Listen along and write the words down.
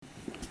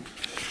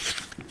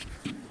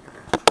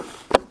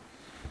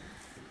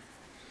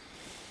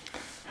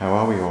How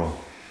are we all?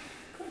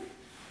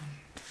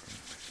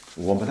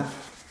 Warm enough?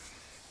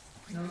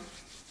 No.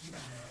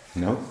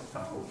 No?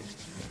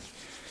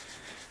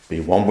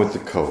 Be one with the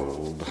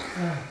cold.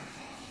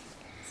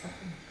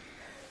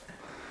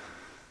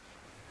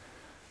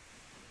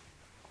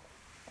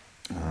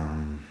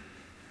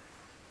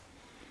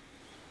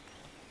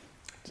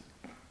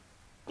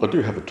 I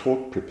do have a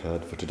talk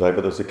prepared for today,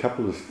 but there's a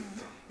couple of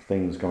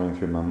things going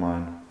through my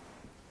mind.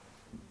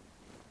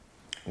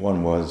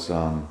 One was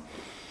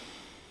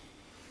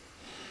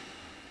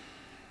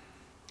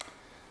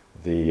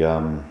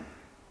the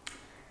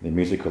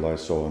musical I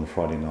saw on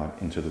Friday night,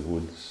 Into the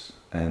Woods,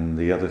 and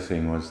the other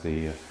thing was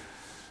the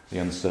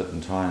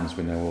uncertain times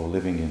we're now all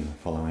living in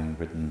following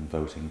Britain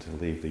voting to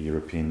leave the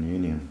European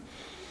Union.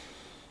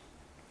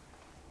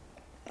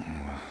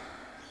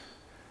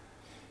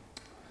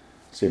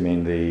 So I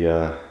mean,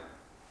 the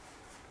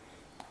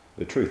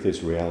truth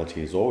is,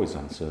 reality is always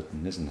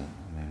uncertain, isn't it?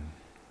 I mean,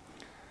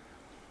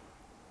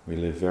 we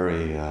live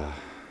very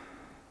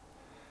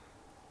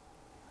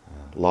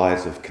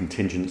lives of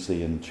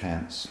contingency and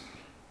chance,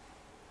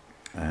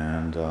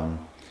 and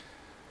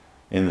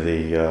in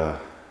the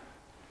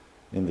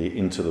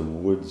Into the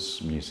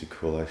Woods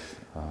musical,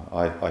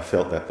 I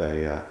felt that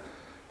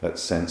that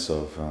sense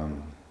of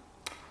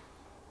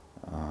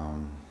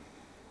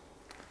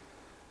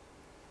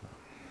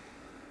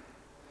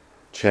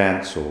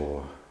chance,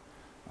 or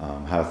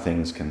how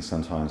things can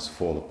sometimes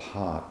fall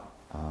apart,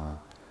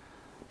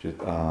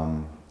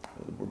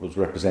 was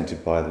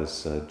represented by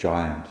this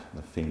giant,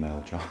 the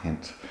female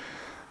giant,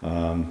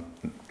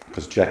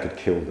 because Jack had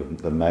killed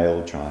the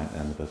male giant,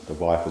 and the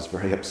wife was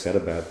very upset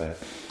about that.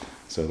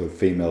 So the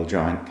female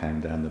giant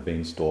came down the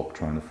beanstalk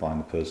trying to find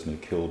the person who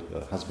killed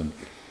her husband.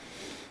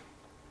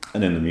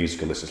 And in the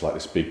musical, this is like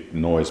this big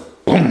noise,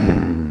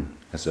 boom,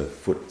 as her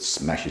foot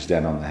smashes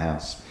down on the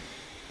house.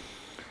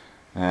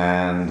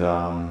 And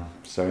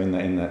so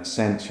in that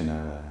sense, you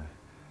know,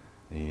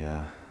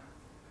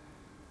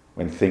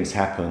 when things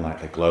happen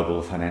like the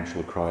global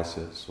financial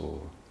crisis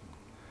or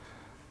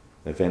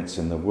events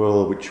in the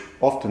world, which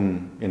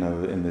often, you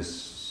know, in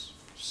this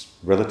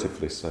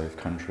relatively safe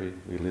country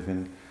we live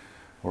in,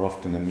 we're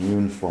often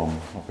immune from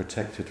or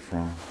protected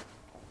from.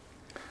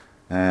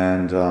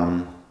 And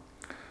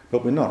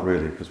but we're not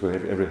really, because we're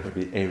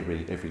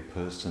every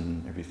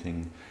person,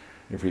 everything,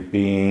 every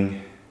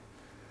being,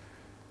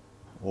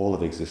 all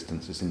of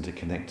existence is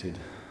interconnected.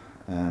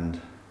 And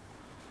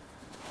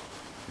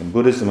in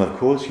Buddhism, of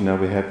course, you know,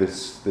 we have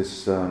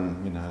this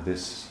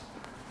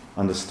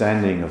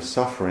understanding of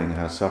suffering,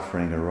 how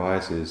suffering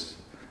arises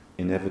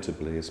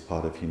inevitably as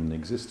part of human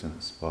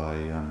existence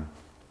by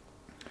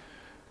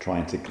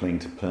trying to cling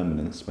to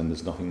permanence when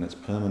there's nothing that's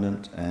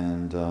permanent,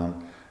 and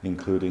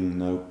including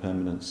no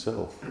permanent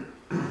self.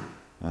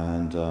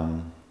 And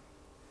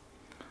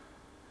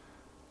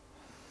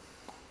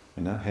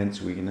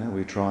hence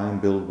we try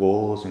and build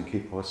walls and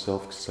keep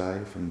ourselves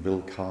safe and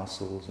build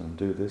castles and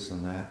do this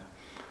and that.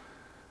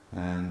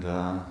 And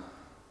no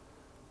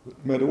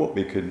matter what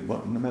we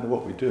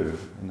do,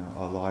 you know,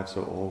 our lives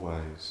are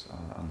always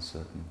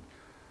uncertain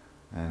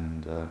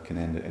and can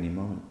end at any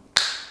moment.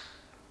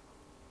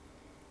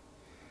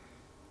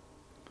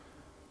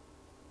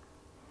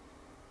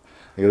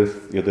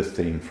 The other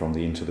theme from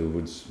the Into the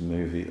Woods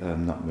movie,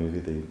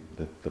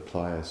 the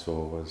play I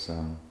saw was,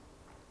 and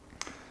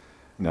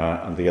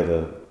the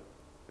other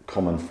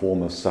common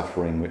form of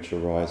suffering which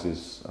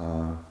arises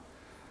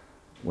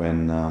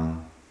when,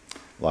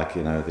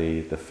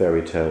 the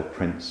fairy tale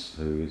prince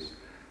who's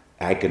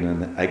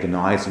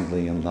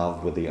agonizingly in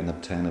love with the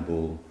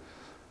unobtainable,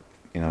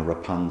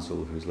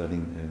 Rapunzel, who's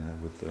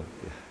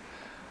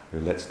who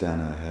lets down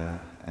her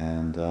hair,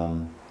 and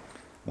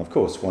of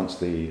course, once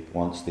the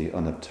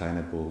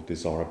unobtainable,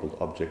 desirable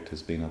object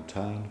has been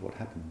obtained, what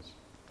happens?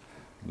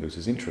 He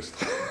loses interest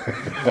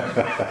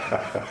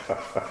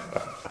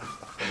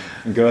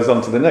and goes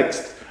on to the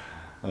next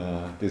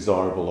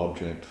desirable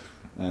object,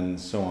 and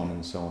so on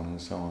and so on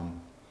and so on,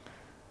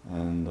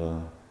 and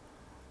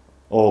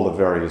all the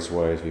various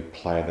ways we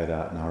play that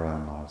out in our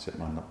own lives. It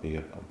might not be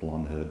a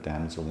blonde-haired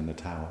damsel in the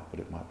tower, but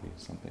it might be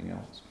something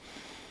else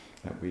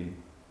that we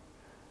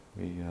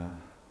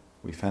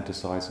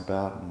fantasize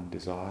about and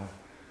desire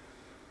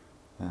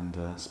and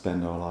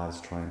spend our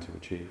lives trying to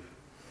achieve.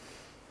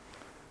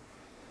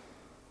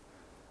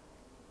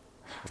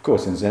 Of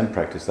course, in Zen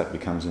practice, that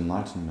becomes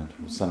enlightenment,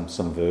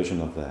 some version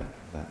of that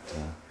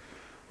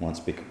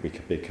once we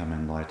can become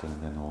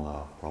enlightened, then all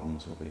our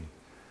problems will be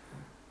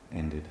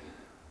ended.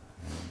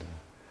 And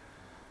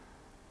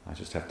I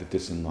just have to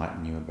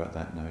disenlighten you about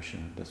that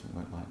notion. It doesn't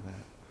work like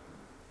that.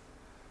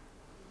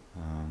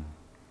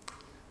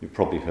 You've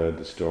probably heard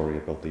the story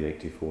about the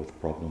 84th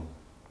problem,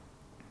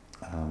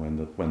 when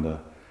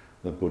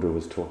the Buddha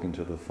was talking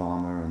to the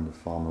farmer, and the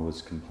farmer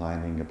was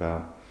complaining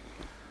about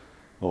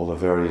all the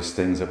various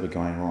things that were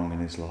going wrong in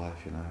his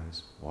life. You know,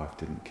 his wife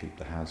didn't keep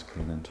the house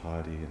clean and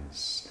tidy, and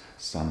his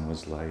son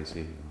was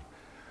lazy, and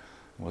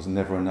there was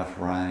never enough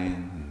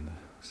rain, and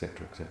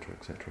etc., etc.,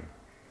 etc.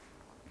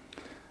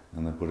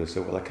 And the Buddha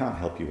said, well, I can't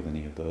help you with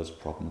any of those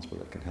problems, but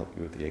I can help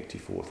you with the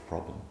 84th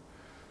problem.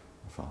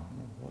 I thought,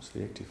 what's the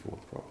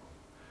 84th problem?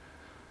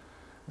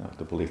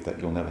 The belief that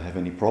you'll never have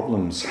any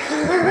problems.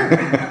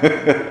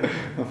 The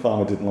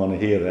farmer didn't want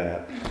to hear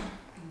that.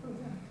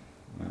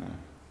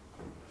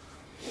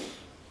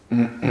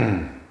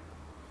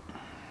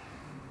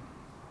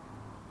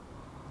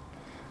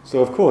 So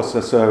of course,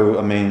 so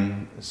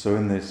in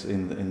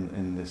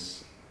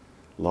this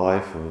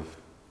life of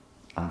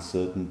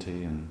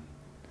uncertainty and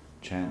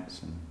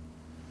chance, and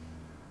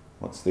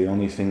what's the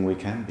only thing we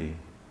can be?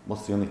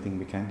 What's the only thing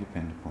we can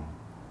depend upon?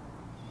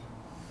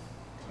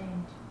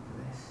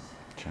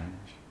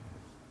 Change.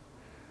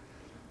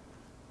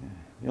 Yeah.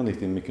 The only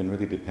thing we can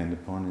really depend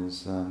upon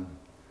is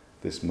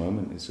this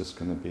moment is just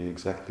going to be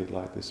exactly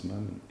like this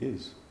moment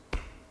is.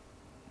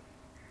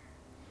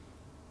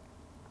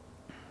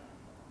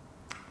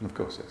 And of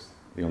course, that's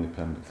the only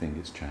permanent thing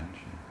is change.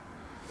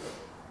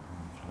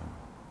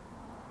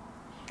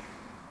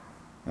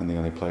 And the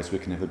only place we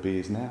can ever be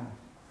is now,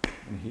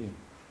 and here.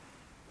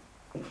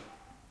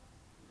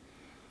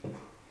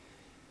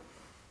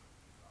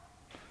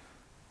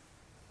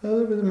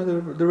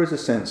 There is a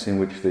sense in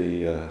which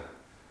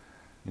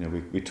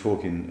we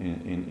talk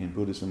in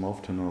Buddhism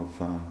often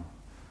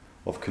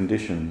of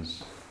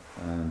conditions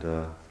and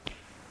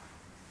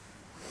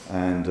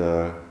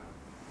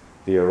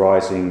the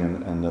arising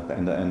and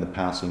the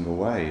passing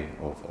away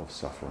of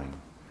suffering.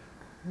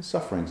 And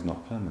suffering's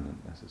not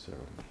permanent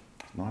necessarily,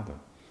 neither.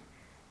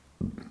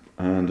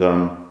 And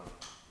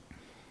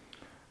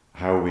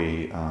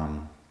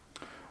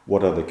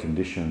what are the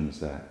conditions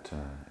that,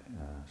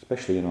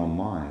 especially in our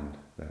mind,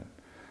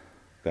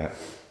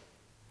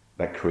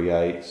 that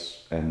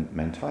creates and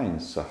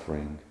maintains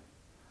suffering,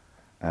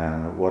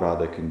 and what are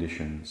the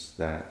conditions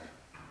that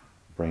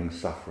bring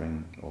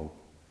suffering or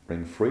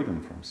bring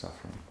freedom from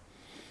suffering?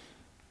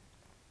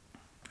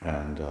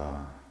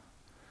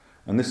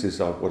 And this is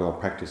what our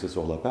practice is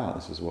all about.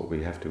 This is what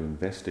we have to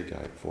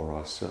investigate for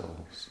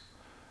ourselves.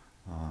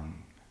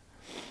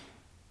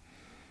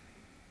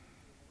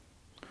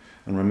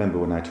 And remember,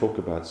 when I talk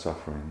about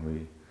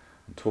suffering,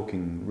 I'm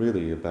talking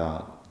really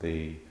about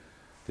the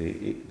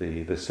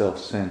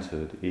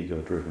self-centered,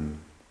 ego-driven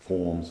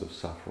forms of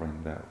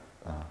suffering that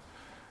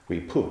we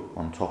put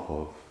on top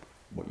of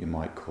what you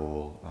might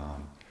call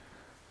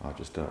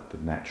just the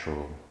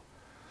natural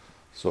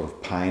sort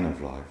of pain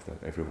of life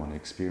that everyone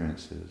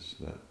experiences.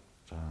 That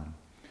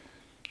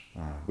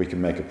we can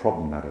make a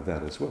problem out of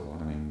that as well.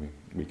 I mean,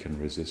 we can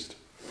resist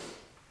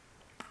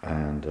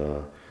and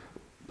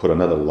put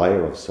another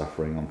layer of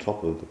suffering on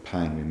top of the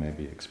pain we may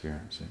be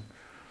experiencing.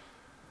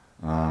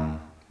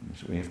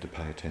 So we have to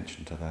pay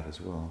attention to that as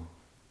well.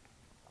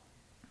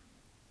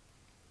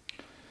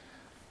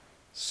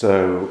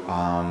 So,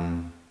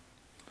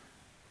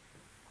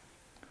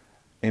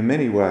 in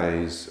many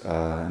ways,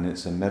 and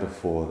it's a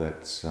metaphor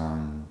that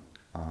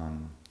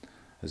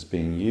has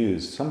been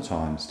used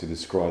sometimes to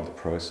describe the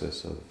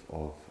process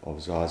of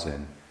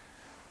Zazen,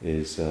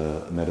 is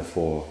a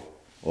metaphor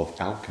of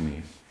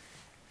alchemy.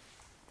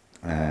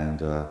 And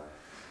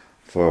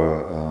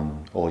for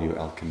all you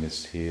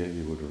alchemists here,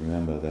 you would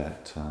remember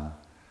that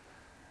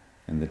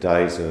in the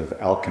days of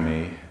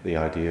alchemy, the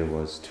idea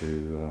was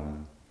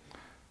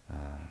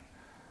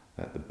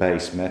that the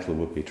base metal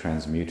would be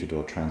transmuted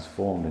or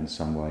transformed in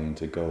some way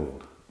into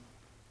gold.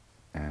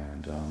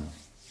 And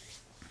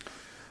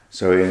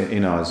so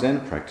in our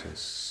Zen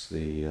practice,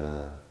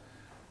 the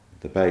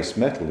base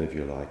metal, if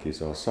you like,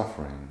 is our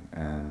suffering,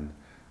 and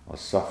our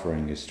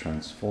suffering is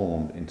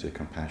transformed into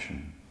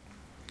compassion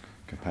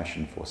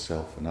for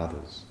self and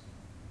others.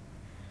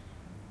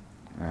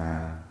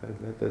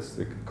 That's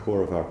the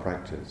core of our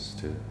practice,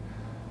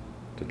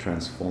 to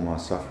transform our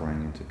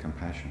suffering into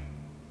compassion.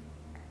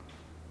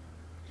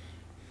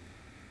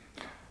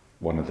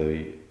 One of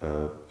the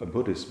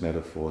Buddhist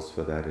metaphors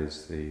for that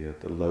is the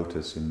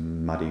lotus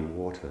in muddy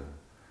water,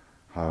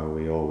 how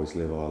we always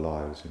live our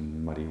lives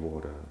in muddy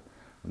water,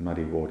 the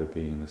muddy water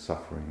being the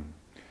suffering,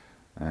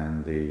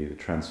 and the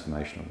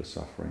transformation of the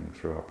suffering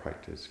through our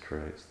practice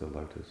creates the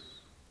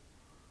lotus.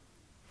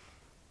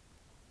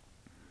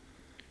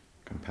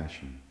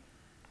 Compassion.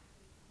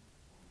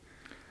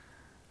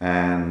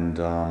 And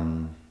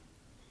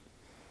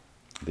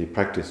the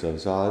practice of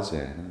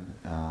Zazen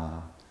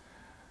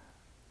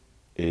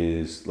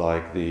is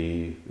like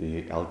the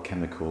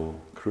alchemical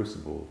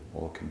crucible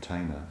or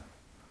container,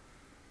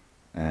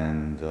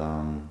 and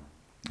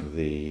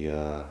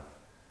the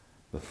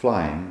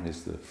flame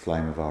is the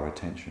flame of our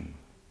attention.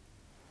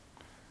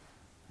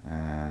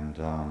 And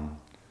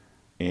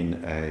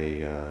in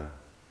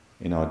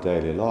our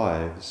daily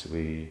lives,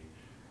 we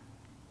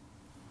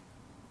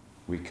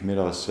commit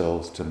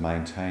ourselves to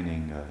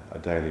maintaining a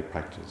daily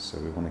practice. So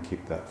we want to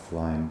keep that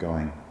flame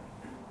going.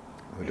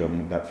 We don't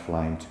want that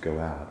flame to go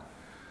out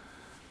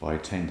by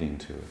tending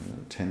to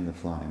it. Tend the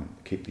flame,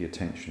 keep the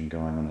attention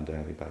going on a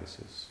daily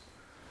basis.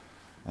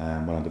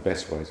 And one of the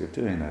best ways of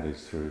doing that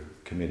is through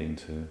committing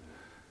to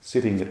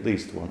sitting at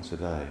least once a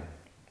day.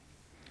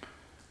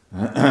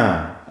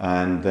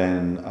 And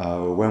then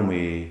when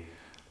we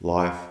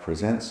life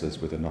presents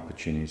us with an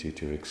opportunity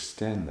to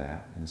extend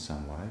that in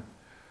some way,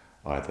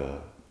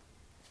 either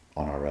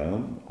on our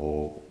own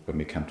or when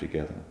we come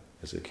together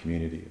as a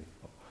community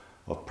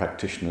of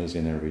practitioners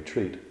in a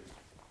retreat.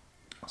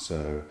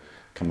 So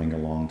coming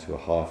along to a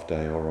half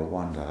day or a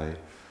 1 day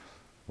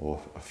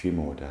or a few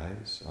more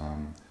days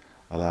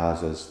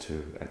allows us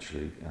to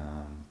actually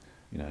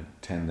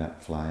tend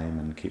that flame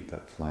and keep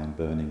that flame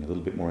burning a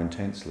little bit more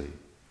intensely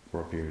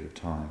for a period of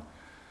time,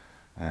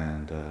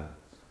 and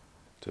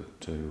to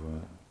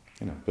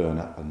burn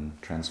up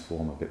and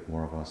transform a bit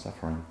more of our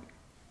suffering.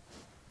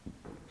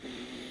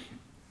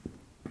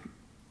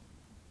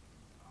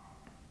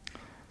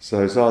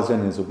 So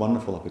Zazen is a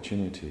wonderful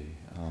opportunity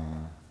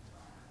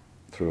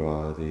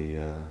through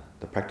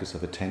the practice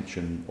of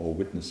attention or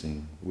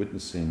witnessing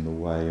the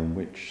way in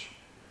which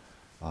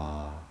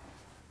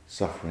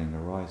suffering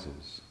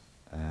arises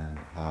and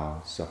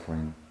how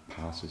suffering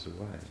passes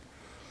away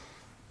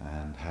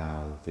and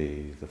how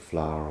the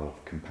flower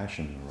of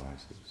compassion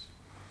arises.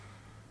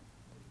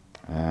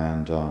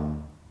 And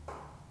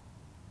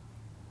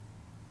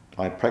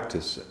I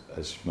practice,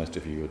 as most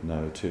of you would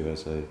know too,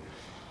 as a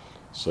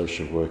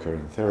social worker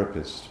and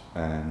therapist,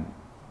 and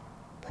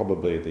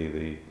probably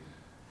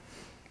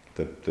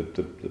the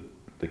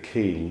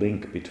key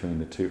link between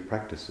the two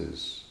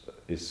practices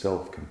is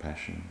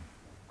self-compassion.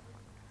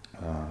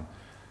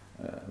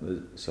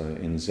 So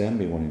in Zen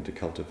we wanting to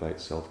cultivate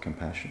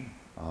self-compassion,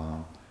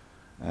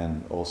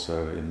 and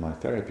also in my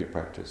therapy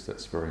practice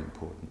that's very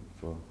important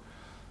for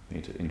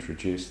me to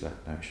introduce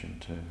that notion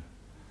to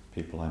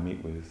people I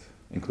meet with,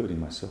 including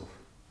myself.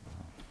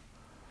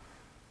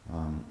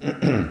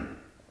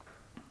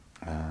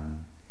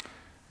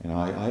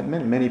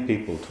 Many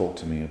people talk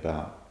to me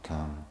about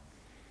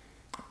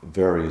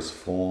various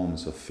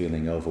forms of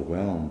feeling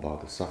overwhelmed by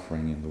the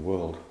suffering in the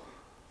world,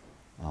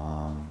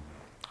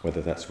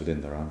 whether that's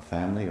within their own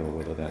family or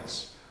whether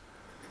that's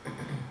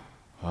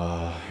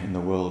in the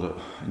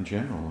world in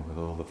general, with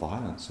all the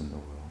violence in the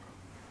world.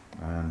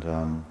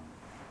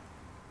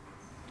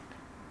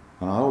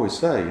 And I always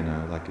say,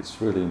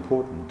 it's really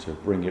important to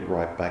bring it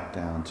right back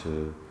down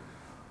to,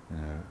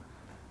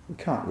 we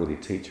can't really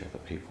teach other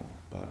people,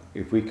 but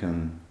if we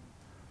can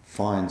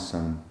find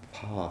some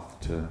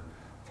path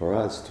for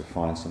us to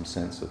find some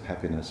sense of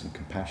happiness and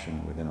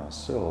compassion within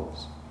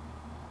ourselves,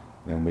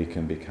 then we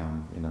can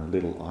become,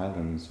 little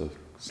islands of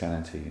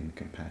sanity and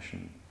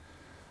compassion,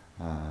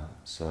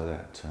 so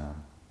that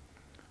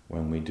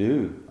when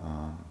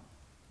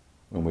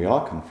we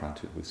are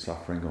confronted with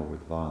suffering or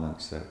with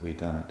violence, that we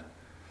don't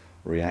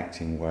react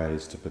in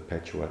ways to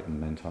perpetuate and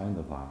maintain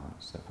the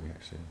violence, that we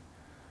actually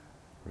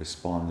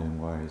respond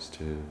in ways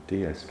to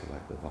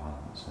de-escalate the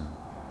violence. And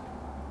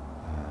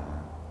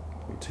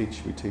we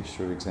teach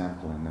through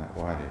example in that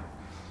way.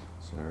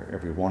 So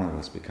every one of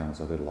us becomes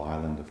a little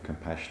island of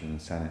compassion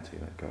and sanity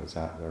that goes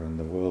out there in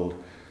the world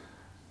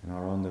in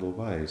our own little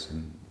ways,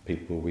 and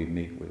people we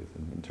meet with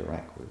and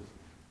interact with.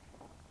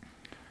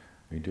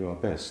 We do our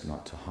best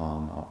not to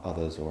harm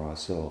others or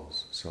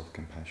ourselves.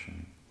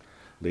 Self-compassion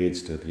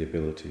leads to the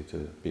ability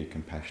to be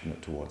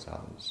compassionate towards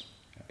others.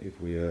 If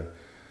we are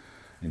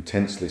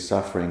intensely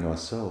suffering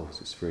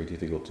ourselves, it's very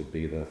difficult to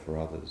be there for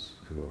others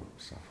who are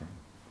suffering.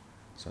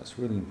 So it's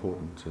really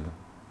important to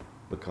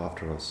look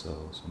after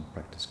ourselves and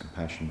practice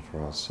compassion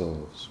for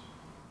ourselves.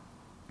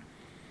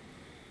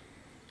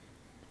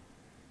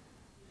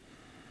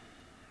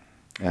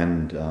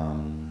 And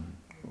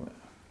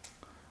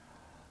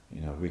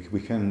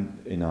we can,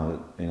 in our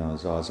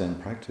Zazen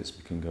practice,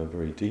 we can go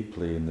very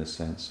deeply in the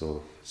sense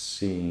of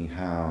seeing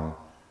how,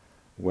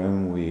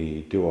 when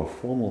we do our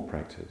formal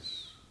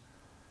practice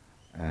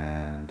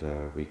and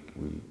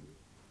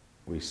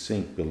we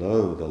sink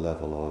below the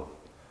level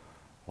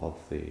of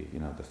the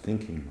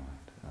thinking mind,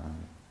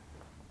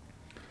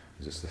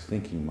 because it's the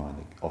thinking mind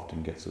that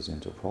often gets us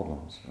into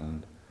problems.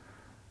 And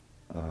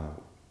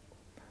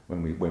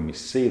when we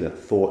see that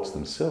thoughts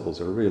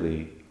themselves are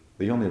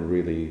they only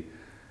really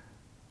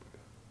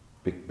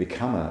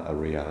become a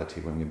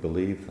reality when we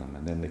believe them,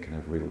 and then they can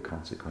have real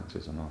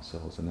consequences on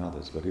ourselves and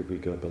others. But if we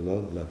go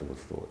below the level of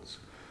thoughts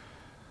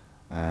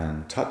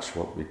and touch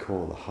what we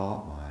call the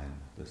heart mind,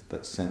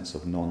 that sense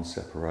of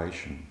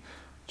non-separation,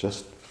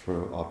 just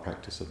through our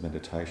practice of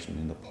meditation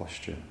in the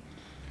posture.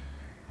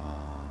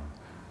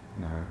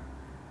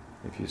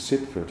 If you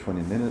sit for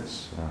 20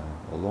 minutes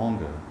or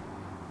longer,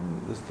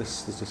 there's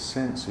a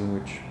sense in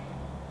which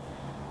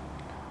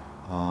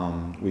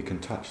we can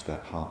touch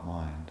that heart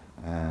mind,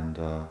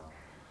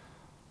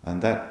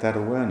 and that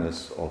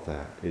awareness of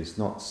that is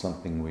not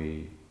something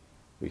we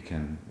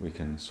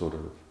can sort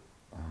of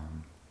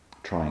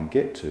try and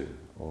get to,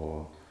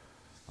 or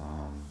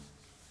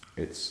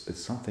it's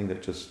something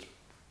that just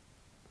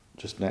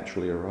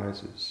naturally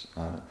arises.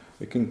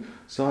 We can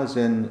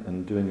Zazen,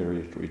 and doing a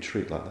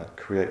retreat like that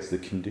creates the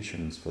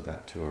conditions for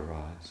that to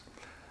arise,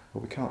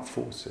 but we can't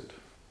force it.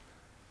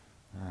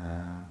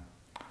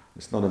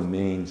 It's not a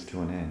means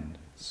to an end,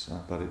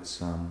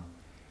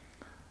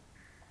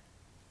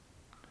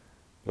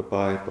 but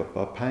by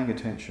paying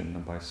attention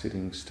and by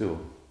sitting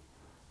still,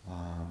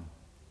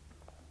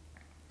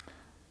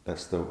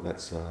 that's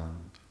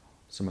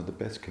some of the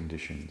best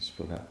conditions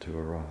for that to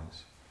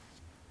arise.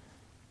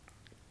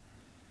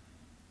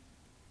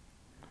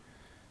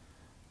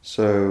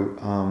 So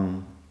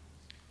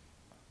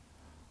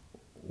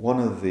one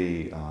of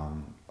the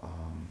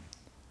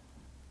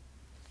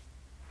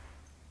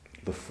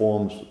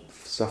forms,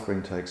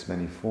 suffering takes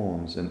many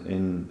forms, and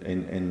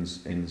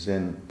in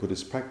Zen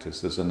Buddhist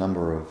practice, there's a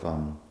number of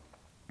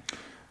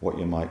what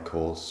you might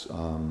call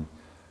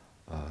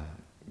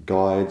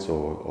guides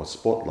or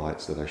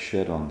spotlights that are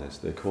shed on this.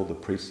 They're called the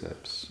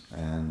precepts,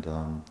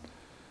 and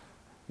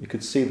you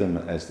could see them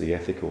as the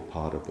ethical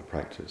part of the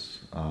practice,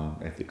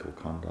 ethical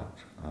conduct,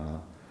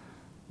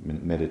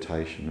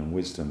 meditation and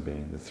wisdom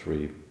being the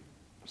three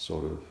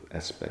sort of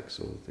aspects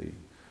of the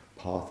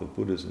path of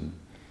Buddhism.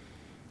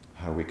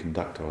 How we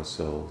conduct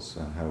ourselves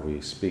and how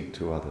we speak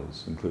to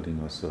others,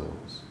 including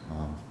ourselves.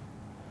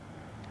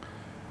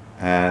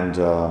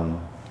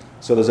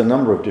 So there's a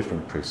number of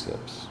different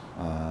precepts,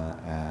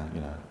 and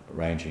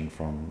ranging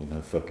from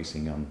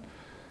focusing on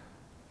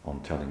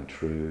telling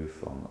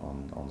truth,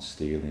 on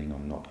stealing,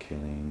 on not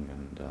killing,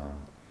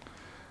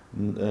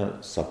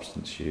 and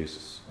substance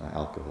use,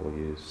 alcohol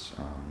use,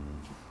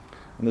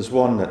 and there's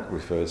one that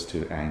refers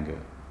to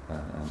anger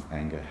and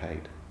anger,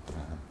 hate,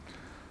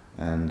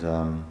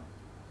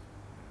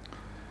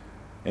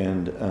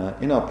 And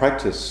in our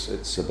practice,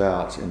 it's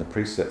about, in the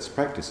precepts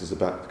practice, is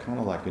about kind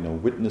of like,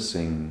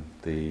 witnessing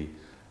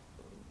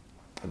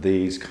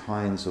these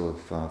kinds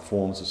of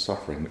forms of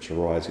suffering which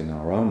arise in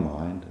our own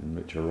mind and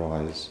which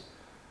arise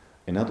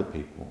in other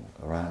people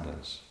around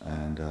us,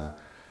 and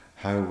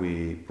how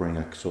we bring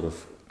a sort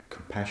of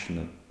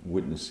compassionate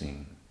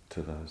witnessing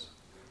to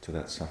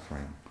that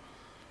suffering.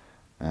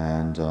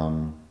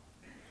 And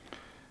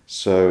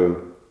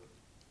so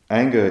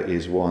anger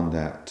is one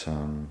that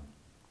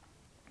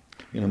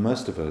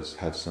most of us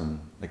have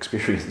some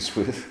experience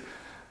with,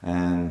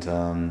 and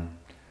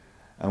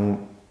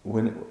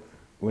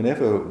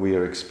whenever we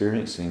are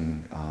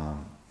experiencing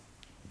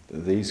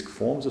these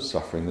forms of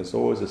suffering, there's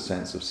always a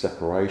sense of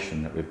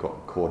separation that we've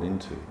got caught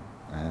into,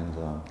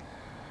 and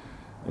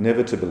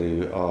inevitably,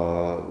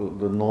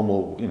 the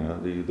normal,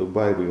 the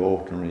way we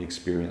ordinarily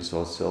experience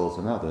ourselves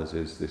and others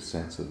is this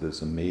sense of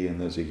there's a me and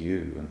there's a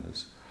you, and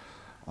there's,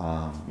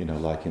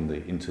 like in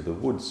the Into the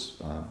Woods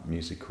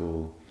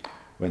musical.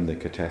 When the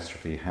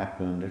catastrophe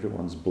happened,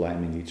 everyone's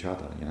blaming each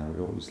other. We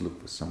always look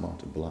for someone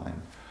to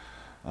blame,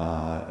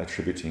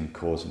 attributing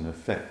cause and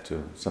effect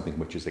to something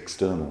which is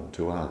external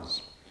to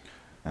us.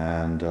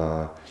 And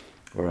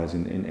whereas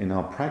in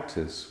our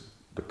practice,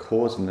 the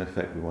cause and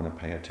effect we want to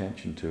pay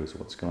attention to is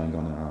what's going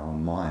on in our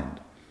own mind.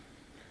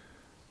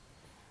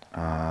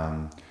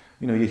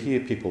 You hear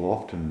people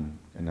often,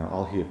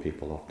 I'll hear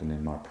people often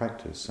in my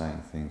practice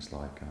saying things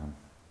like,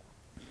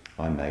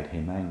 I made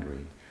him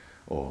angry,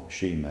 or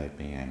she made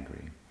me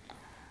angry.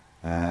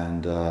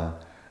 And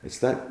it's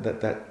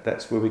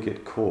that's where we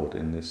get caught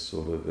in this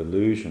sort of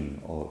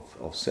illusion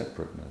of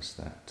separateness,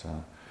 that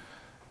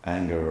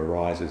anger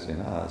arises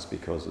in us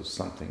because of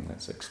something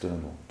that's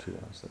external to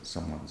us, that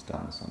someone's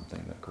done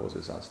something that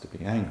causes us to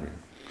be angry.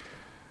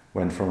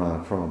 When from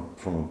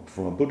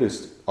a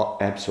Buddhist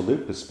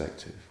absolute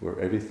perspective, where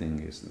everything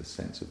is the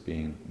sense of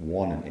being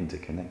one and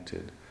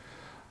interconnected,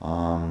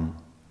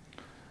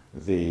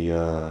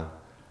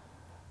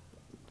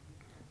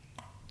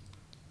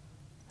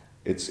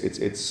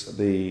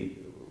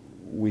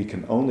 we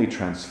can only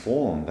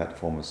transform that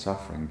form of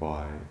suffering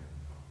by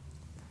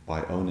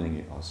owning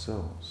it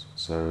ourselves.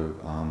 So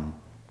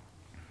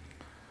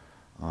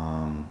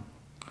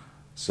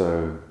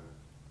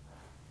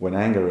when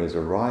anger is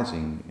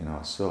arising in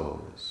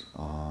ourselves,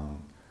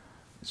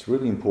 it's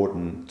really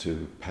important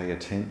to pay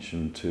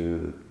attention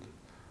to,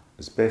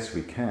 as best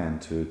we can,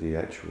 to the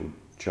actual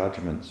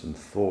judgments and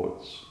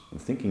thoughts and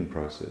thinking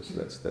process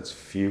that's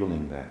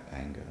fueling that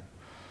anger.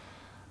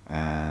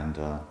 And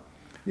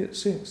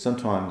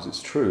sometimes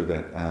it's true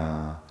that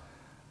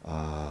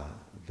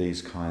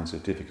these kinds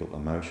of difficult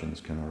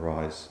emotions can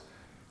arise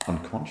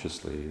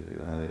unconsciously.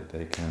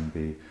 They can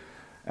be.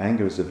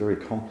 Anger is a very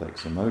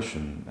complex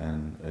emotion,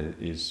 and it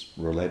is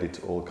related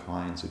to all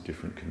kinds of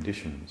different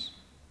conditions.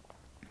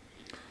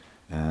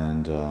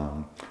 And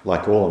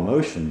like all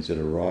emotions, it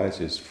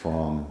arises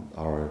from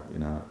our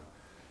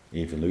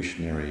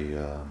evolutionary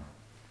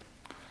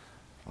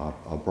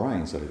our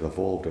brains that have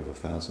evolved over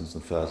thousands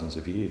and thousands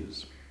of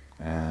years.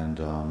 And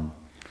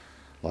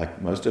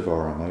like most of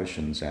our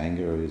emotions,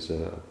 anger is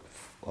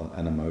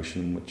an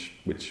emotion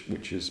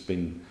which is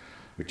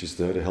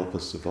there to help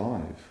us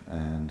survive.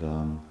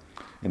 And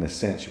in a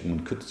sense,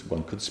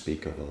 one could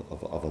speak of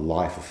a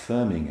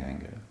life-affirming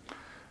anger,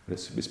 but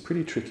it's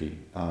pretty tricky.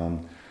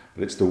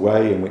 But it's the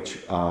way in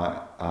which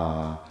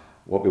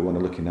what we want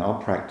to look in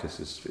our practice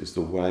is the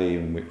way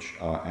in which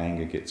our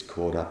anger gets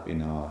caught up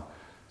in our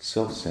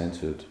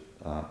self-centered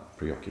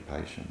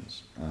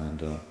preoccupations,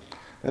 and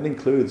that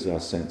includes our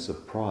sense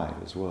of pride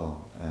as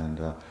well, and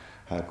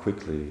how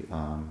quickly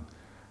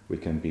we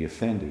can be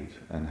offended,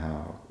 and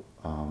how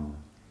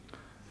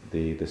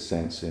the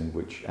sense in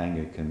which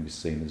anger can be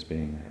seen as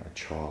being a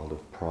child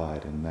of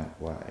pride in that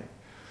way.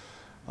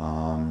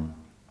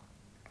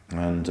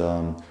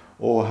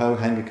 Or how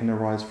anger can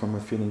arise from a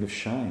feeling of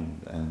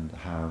shame, and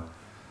how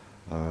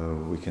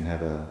we can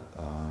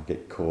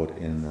get caught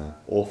in the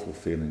awful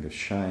feeling of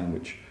shame,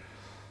 which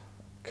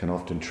can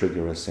often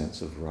trigger a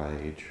sense of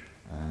rage,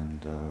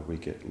 and we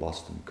get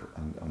lost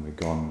and we're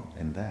gone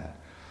in that.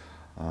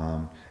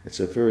 It's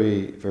a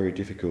very, very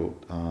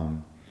difficult,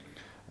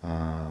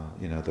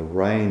 the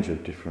range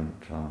of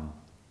different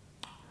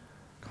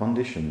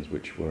conditions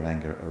where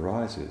anger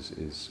arises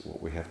is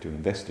what we have to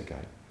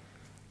investigate.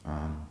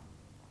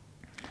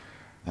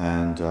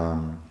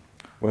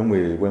 When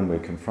we're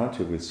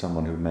confronted with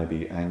someone who may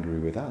be angry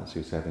with us,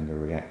 who's having a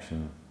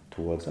reaction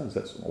towards us,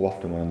 that's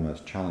often one of the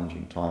most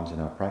challenging times in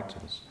our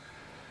practice,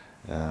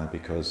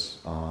 because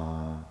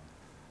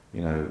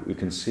we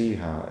can see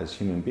how, as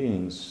human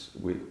beings,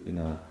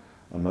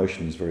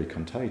 emotion is very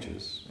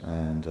contagious,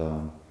 and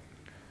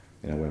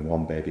when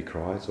one baby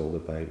cries, all the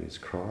babies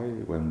cry.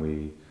 When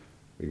we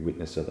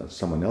witness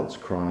someone else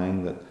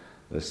crying, that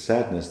the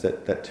sadness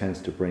that tends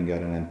to bring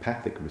out an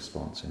empathic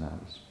response in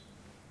us.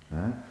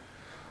 Right?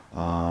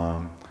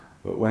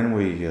 But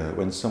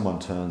when someone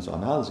turns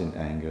on us in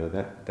anger,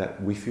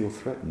 that we feel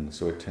threatened,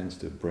 so it tends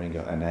to bring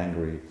out an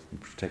angry and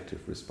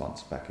protective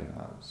response back in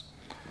us.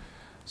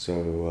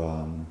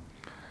 So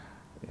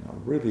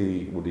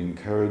really would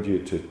encourage you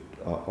to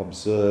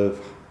observe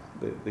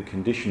the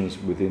conditions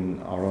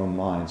within our own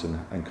minds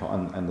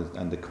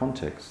and the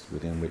context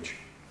within which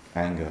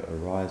anger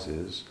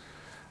arises,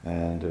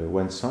 and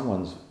when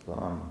someone's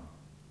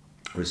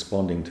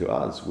responding to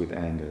us with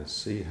anger,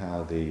 see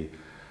how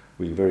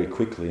we very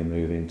quickly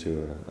move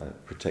into a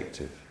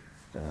protective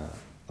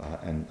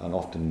and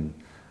often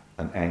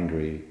an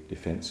angry,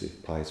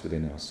 defensive place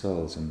within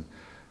ourselves. And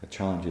the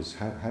challenge is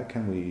how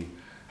can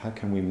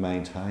we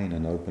maintain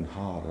an open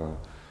heart or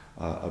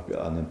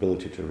an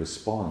ability to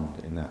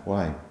respond in that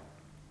way?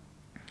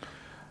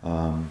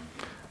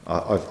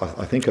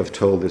 I think I've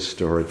told this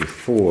story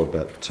before,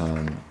 but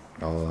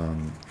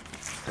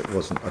it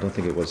wasn't. I don't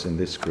think it was in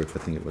this group. I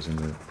think it was in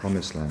the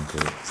Promised Land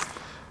group.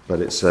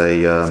 But it's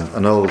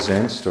an old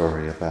Zen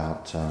story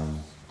about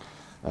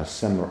a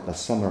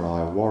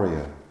samurai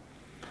warrior,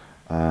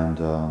 and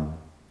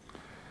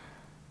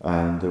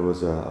there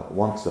was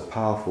once a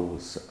powerful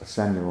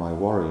samurai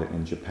warrior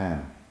in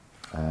Japan,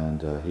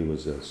 and he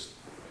was a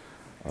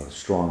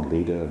strong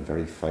leader and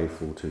very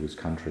faithful to his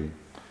country.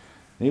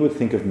 And he would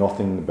think of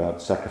nothing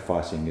about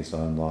sacrificing his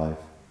own life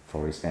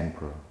for his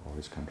emperor or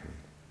his country.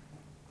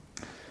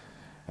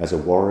 As a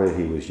warrior,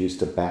 he was used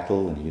to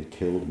battle, and he had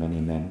killed many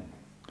men.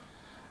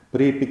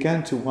 But he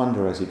began to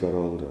wonder as he got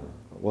older,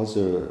 was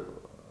there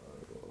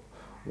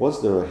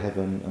a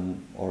heaven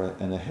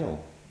and a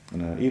hell?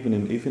 Even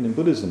in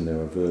Buddhism, there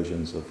are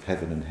versions of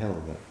heaven and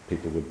hell that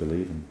people would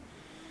believe in.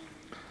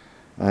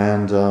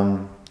 And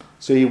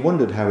so he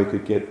wondered how he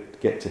could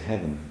get to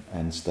heaven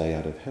and stay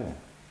out of hell.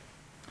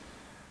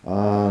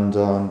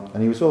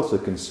 And he was also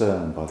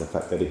concerned by the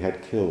fact that he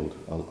had killed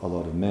a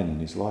lot of men in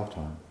his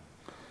lifetime.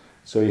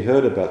 So he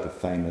heard about the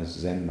famous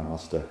Zen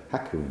master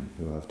Hakuin,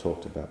 who I've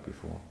talked about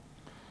before.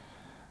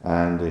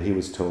 And he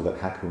was told that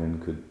Hakuin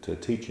could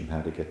teach him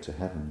how to get to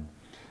heaven.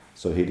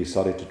 So he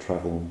decided to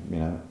travel,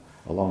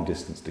 a long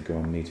distance to go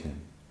and meet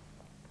him.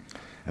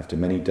 After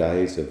many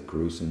days of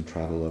gruesome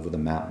travel over the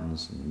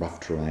mountains and rough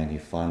terrain, he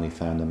finally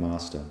found the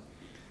master.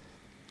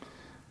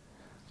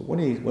 But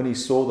when he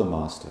saw the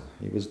master,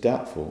 he was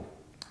doubtful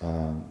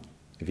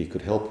if he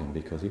could help him,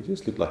 because he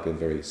just looked like a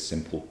very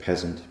simple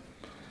peasant.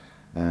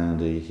 And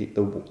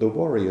the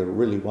warrior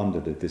really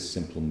wondered if this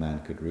simple man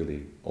could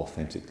really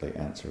authentically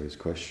answer his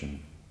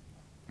question.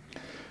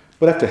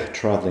 But after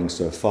travelling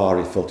so far,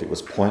 he felt it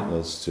was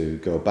pointless to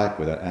go back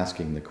without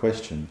asking the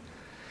question.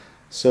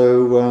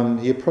 So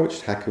he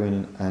approached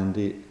Hakuin, and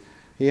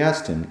he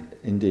asked him,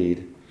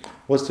 indeed,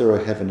 was there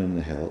a heaven and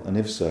a hell? And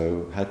if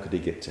so, how could he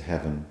get to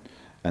heaven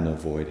and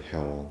avoid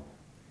hell?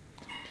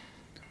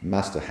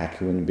 Master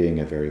Hakuin, being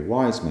a very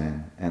wise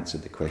man,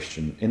 answered the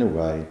question in a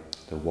way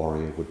the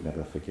warrior would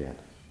never forget.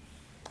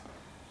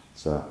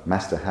 So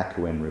Master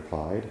Hakuin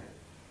replied,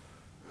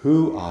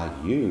 "Who are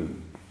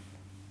you?"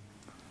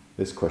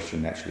 This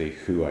question, actually,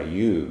 "Who are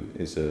you?"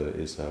 is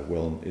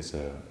one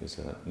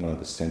of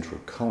the central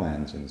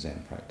koans in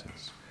Zen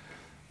practice,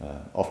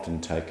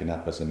 often taken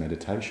up as a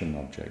meditation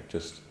object.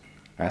 Just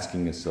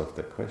asking yourself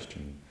that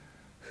question: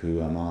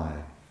 "Who am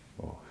I?"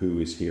 Or "Who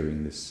is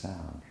hearing this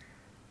sound?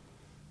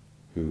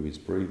 Who is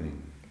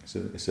breathing?"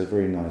 It's a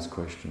very nice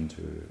question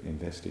to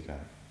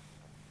investigate.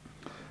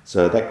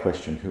 So that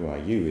question, "Who are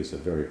you?" is a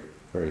very,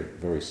 very,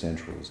 very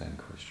central Zen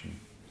question.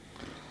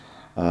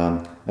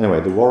 Anyway,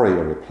 the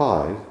warrior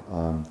replied,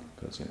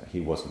 because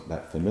he wasn't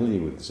that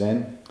familiar with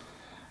Zen,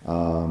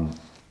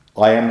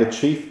 "I am the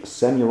chief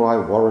samurai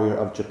warrior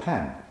of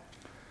Japan."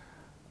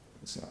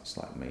 It's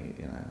like me,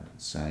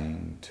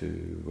 saying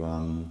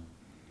to,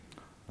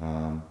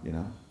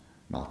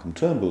 Malcolm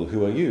Turnbull,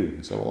 who are you?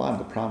 He said, well, I'm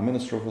the Prime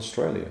Minister of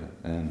Australia,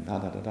 and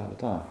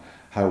da-da-da-da-da-da.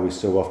 How we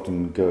so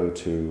often go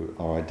to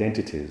our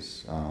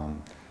identities,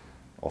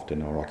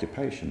 often our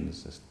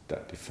occupations,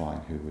 that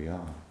define who we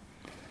are.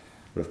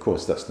 But of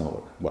course, that's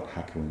not what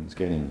Hakuin's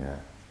getting at.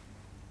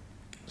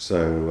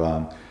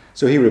 So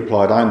he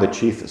replied, I'm the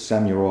chief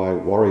samurai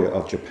warrior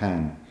of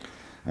Japan,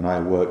 and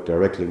I work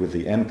directly with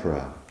the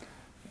emperor.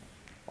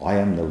 I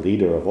am the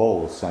leader of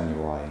all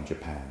samurai in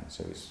Japan.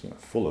 So he's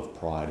full of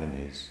pride in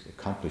his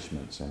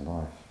accomplishments in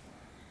life.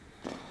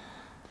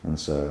 And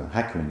so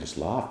Hakuin just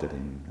laughed at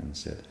him and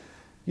said,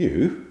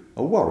 you,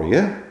 a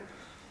warrior?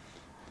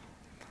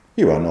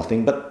 You are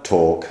nothing but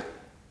talk.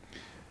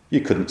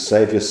 You couldn't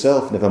save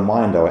yourself, never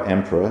mind our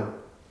emperor.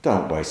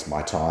 Don't waste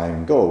my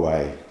time, go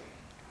away.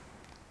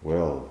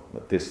 Well,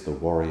 at this the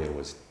warrior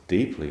was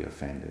deeply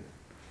offended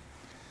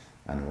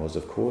and was,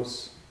 of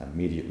course,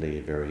 immediately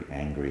very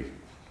angry.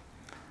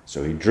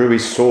 So he drew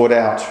his sword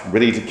out,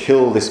 ready to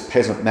kill this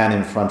peasant man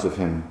in front of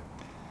him.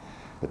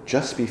 But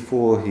just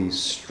before he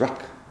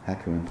struck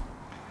Hakuin,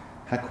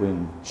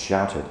 Hakuin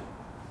shouted,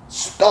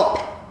 "Stop!"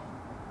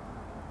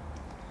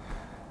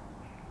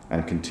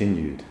 and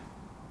continued,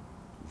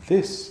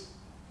 "This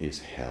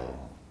is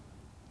hell."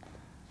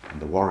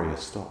 And the warrior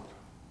stopped.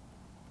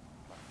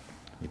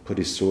 He put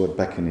his sword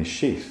back in his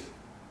sheath,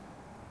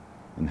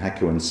 and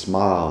Hakuin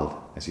smiled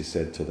as he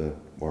said to the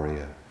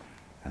warrior,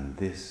 "And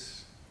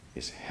this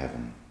is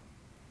heaven."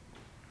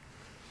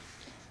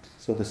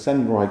 So the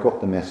samurai got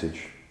the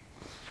message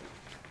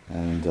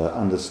and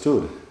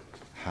understood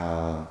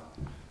how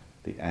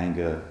the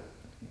anger,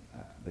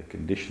 the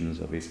conditions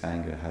of his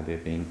anger, how they're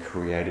being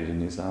created in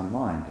his own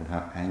mind, and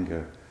how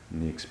anger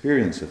and the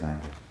experience of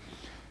anger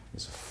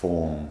is a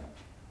form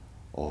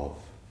of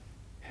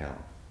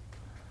hell.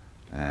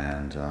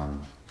 And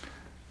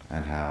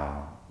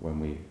how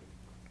when we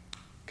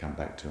come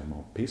back to a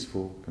more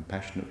peaceful,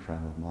 compassionate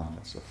frame of mind,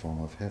 that's a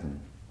form of heaven.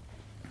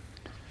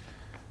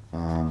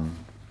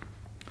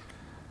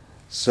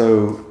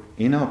 So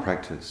in our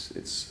practice,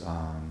 it's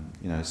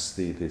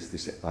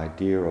this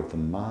idea of the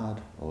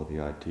mud, or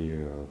the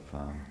idea of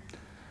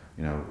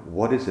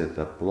what is it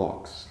that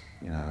blocks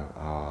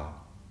our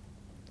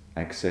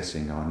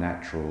accessing our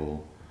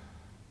natural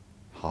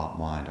heart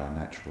mind, our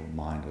natural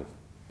mind of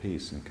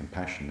peace and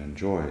compassion and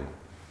joy,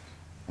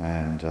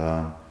 and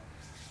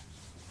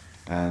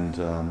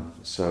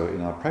so in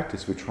our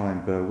practice we try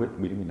and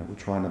we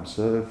try and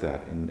observe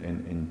that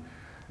in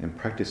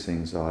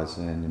practicing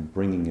Zazen and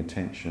bringing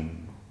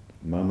attention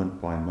moment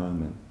by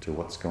moment to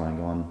what's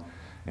going on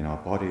in our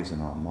bodies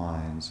and our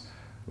minds.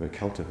 We're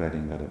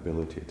cultivating that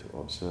ability to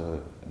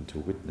observe and to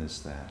witness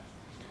that.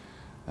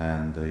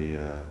 And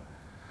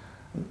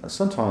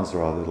sometimes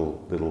there are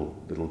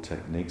little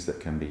techniques that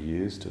can be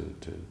used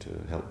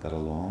to help that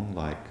along,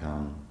 like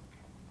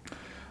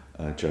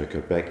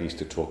Joko Beck used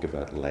to talk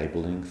about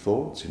labeling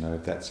thoughts.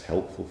 If that's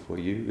helpful for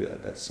you,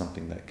 that's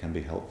something that can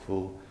be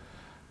helpful.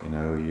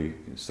 You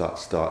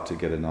start to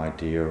get an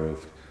idea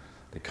of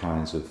the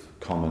kinds of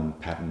common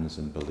patterns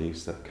and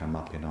beliefs that come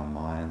up in our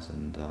minds,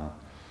 and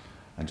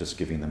just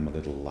giving them a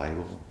little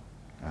label,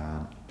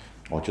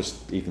 or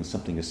just even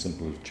something as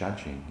simple as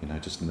judging.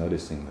 Just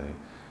noticing the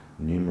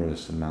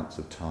numerous amounts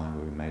of time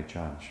where we may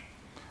judge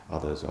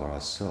others or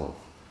ourselves,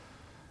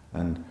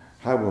 and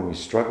how when we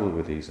struggle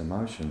with these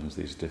emotions,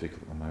 these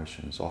difficult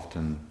emotions,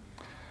 often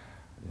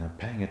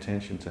paying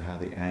attention to how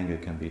the anger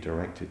can be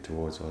directed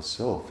towards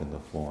ourselves in the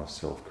form of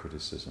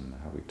self-criticism,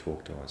 how we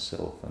talk to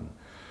ourselves, and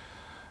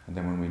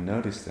then when we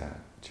notice that,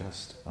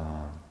 just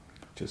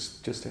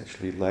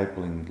actually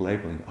labeling,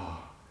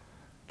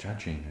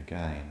 judging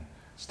again,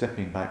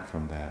 stepping back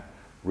from that,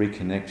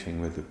 reconnecting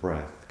with the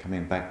breath,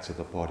 coming back to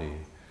the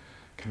body,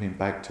 coming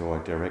back to our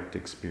direct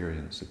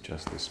experience of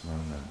just this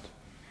moment.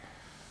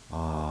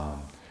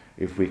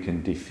 If we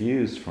can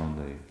diffuse from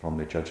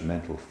the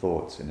judgmental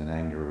thoughts in an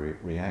angry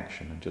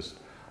reaction and just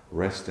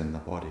rest in the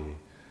body,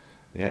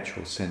 the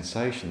actual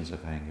sensations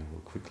of anger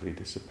will quickly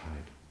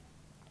dissipate.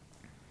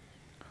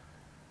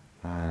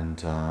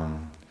 And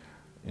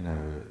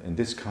in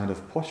this kind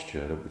of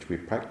posture which we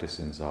practice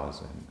in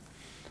Zazen,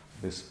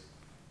 this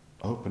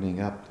opening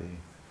up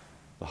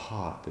the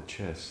heart, the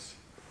chest,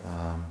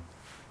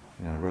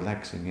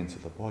 relaxing into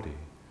the body,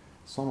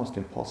 it's almost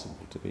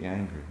impossible to be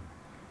angry.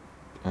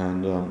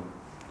 And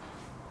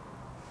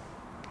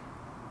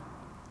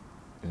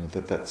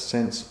that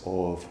sense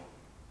of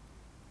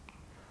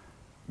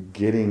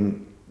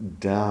getting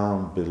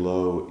down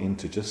below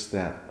into just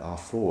that, our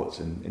thoughts,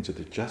 and into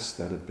just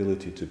that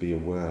ability to be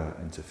aware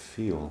and to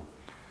feel,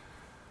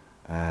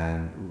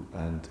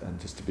 and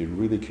just to be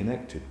really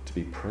connected, to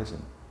be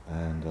present.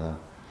 And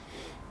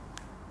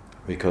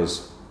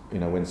because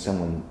when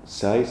someone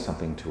says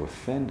something to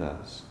offend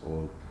us,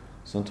 or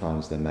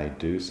sometimes they may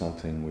do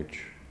something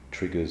which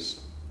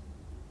triggers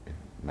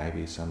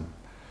maybe some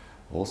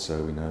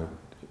also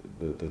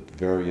the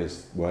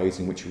various ways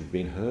in which we've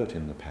been hurt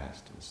in the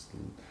past. It's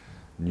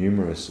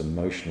numerous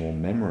emotional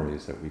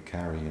memories that we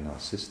carry in our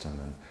system,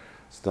 and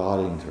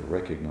starting to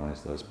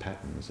recognize those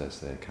patterns as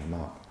they come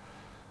up,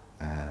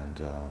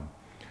 and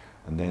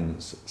and then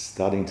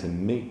starting to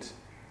meet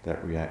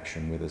that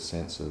reaction with a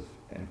sense of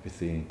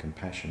empathy and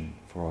compassion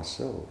for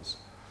ourselves,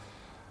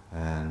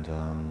 and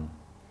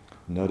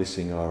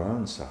noticing our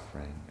own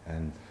suffering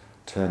and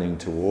turning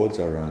towards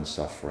our own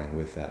suffering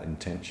with that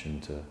intention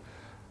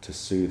to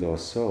soothe our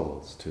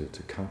souls, to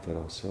comfort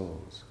our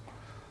souls,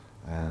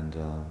 and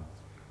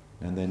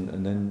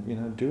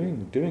then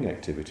doing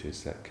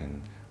activities that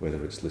can,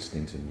 whether it's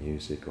listening to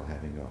music or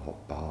having a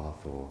hot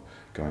bath or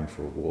going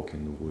for a walk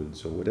in the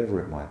woods or whatever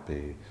it might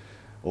be,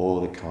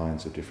 all the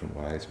kinds of different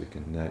ways we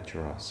can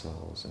nurture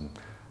ourselves and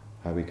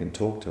how we can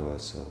talk to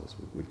ourselves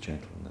with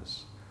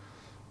gentleness,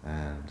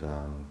 and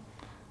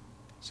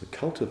so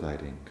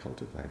cultivating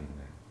that,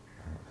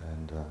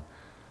 and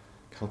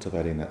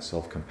cultivating that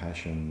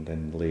self-compassion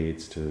then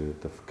leads to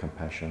the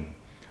compassion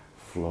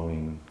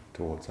flowing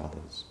towards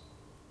others.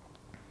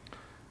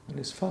 And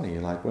it's funny,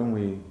 like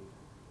when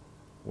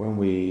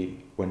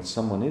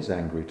someone is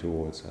angry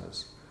towards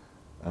us,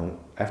 and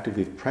after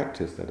we've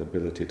practiced that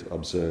ability to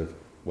observe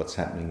what's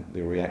happening,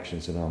 the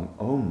reactions in our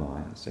own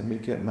minds, then we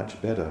get much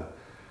better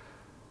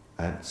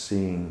at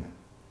seeing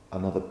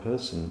another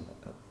person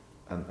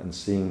and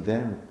seeing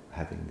them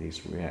having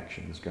these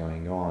reactions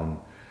going on,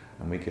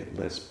 and we get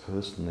less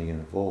personally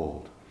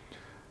involved.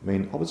 I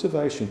mean,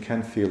 observation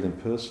can feel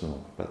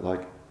impersonal, but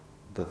like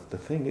the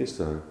thing is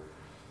though,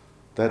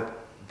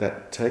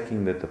 that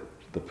taking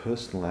the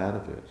personal out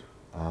of it,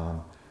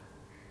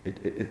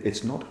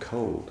 it's not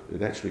cold.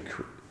 It actually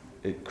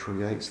it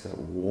creates that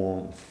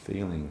warm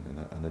feeling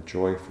and a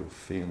joyful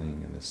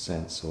feeling, and a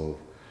sense of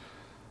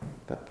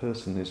that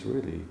person is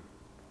really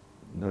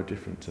no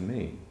different to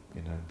me.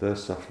 Their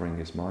suffering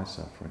is my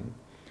suffering.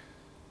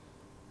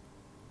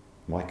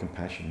 My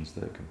compassion is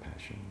their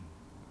compassion,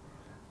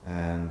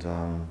 and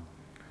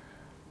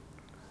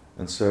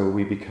so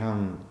we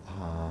become.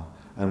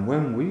 And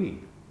when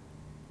we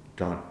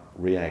don't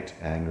react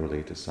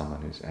angrily to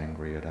someone who's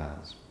angry at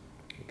us,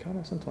 it kind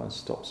of sometimes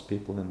stops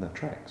people in their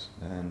tracks,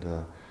 and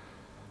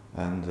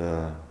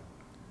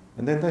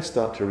then they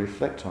start to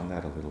reflect on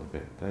that a little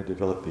bit. They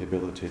develop the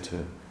ability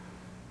to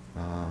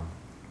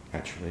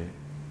actually.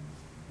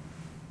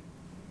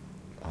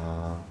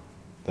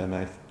 They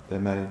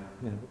may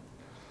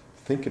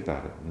think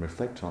about it and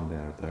reflect on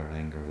their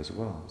anger as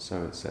well.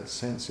 So it's that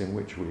sense in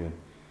which we are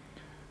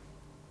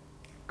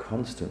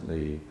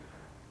constantly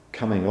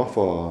coming off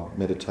our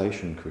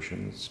meditation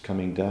cushions,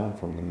 coming down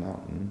from the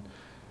mountain,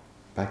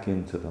 back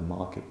into the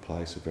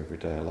marketplace of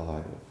everyday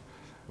life,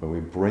 where we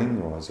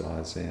bring our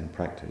Zazen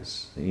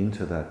practice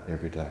into that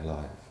everyday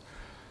life.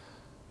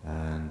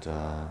 And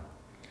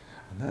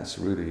that's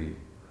really,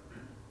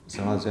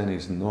 Zazen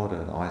is not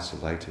an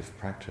isolative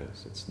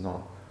practice. It's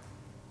not,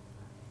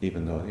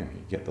 even though you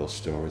get those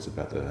stories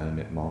about the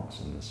hermit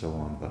monks and so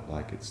on, but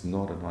like it's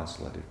not an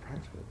isolative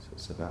practice.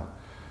 It's about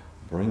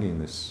bringing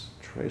this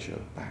treasure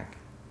back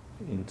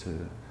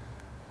into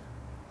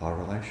our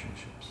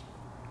relationships,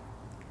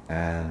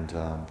 and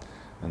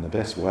the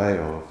best way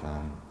of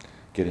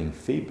getting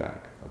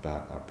feedback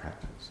about our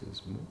practice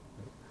is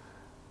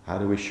how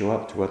do we show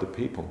up to other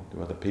people?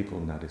 Do other people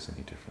notice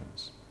any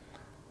difference?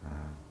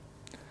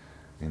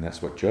 And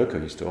that's what Joko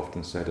used to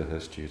often say to her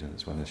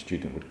students when a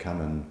student would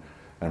come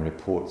and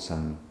report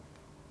some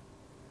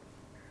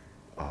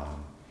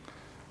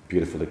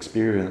beautiful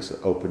experience,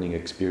 opening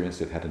experience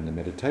they'd had in the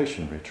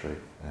meditation retreat,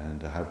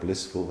 and how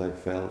blissful they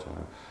felt.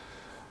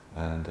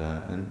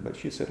 But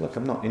she said, look,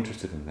 I'm not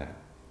interested in that.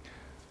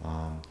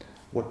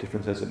 What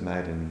difference has it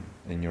made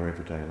in your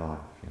everyday life?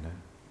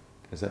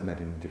 Has that made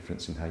any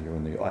difference in how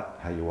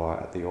you are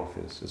at the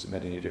office? Has it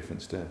made any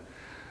difference to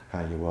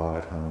how you are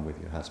at home with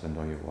your husband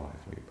or your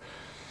wife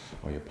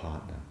or your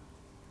partner?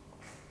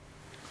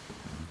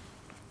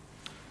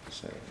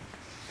 So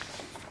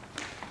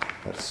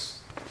that's.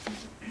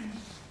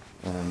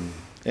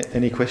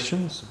 Any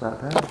questions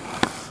about that?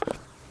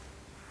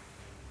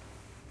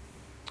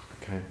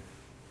 Okay.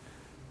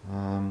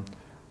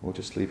 We'll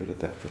just leave it at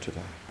that for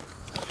today.